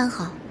还算安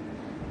好。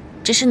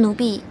只是奴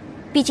婢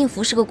毕竟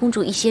服侍过公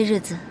主一些日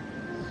子，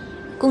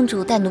公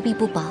主待奴婢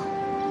不薄，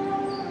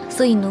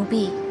所以奴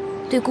婢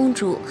对公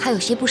主还有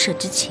些不舍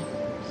之情。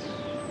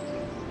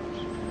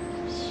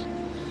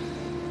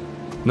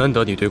难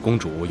得你对公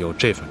主有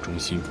这份忠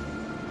心。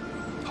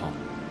好，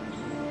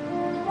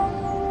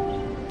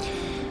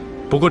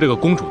不过这个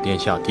公主殿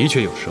下的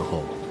确有时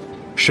候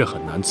是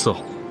很难伺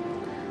候。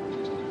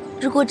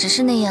如果只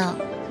是那样，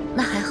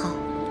那还好。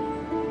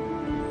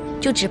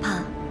就只怕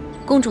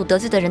公主得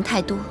罪的人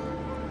太多，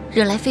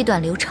惹来飞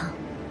短流长。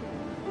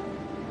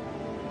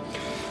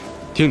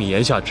听你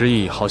言下之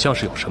意，好像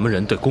是有什么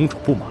人对公主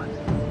不满。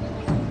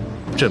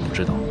朕不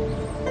知道，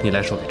你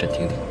来说给朕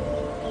听听。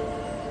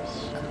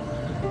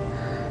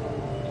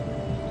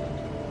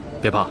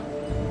别怕，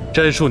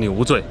朕恕你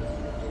无罪，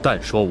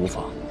但说无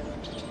妨。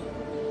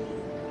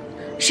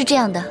是这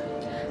样的，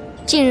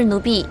近日奴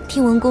婢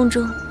听闻宫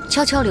中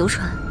悄悄流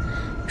传，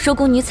说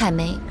宫女采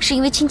梅是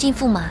因为亲近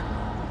驸马，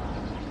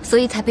所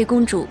以才被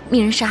公主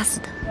命人杀死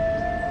的。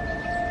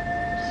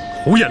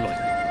胡言乱语！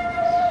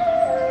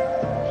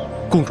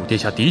公主殿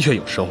下的确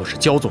有时候是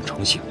骄纵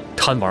成性，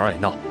贪玩爱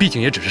闹，毕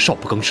竟也只是少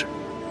不更事，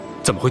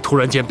怎么会突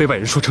然间被外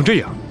人说成这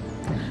样？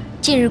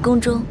近日宫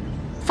中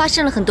发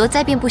生了很多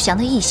灾变不祥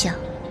的异象，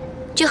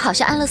就好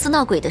像安乐寺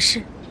闹鬼的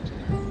事，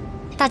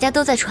大家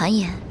都在传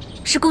言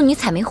是宫女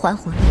采梅还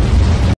魂。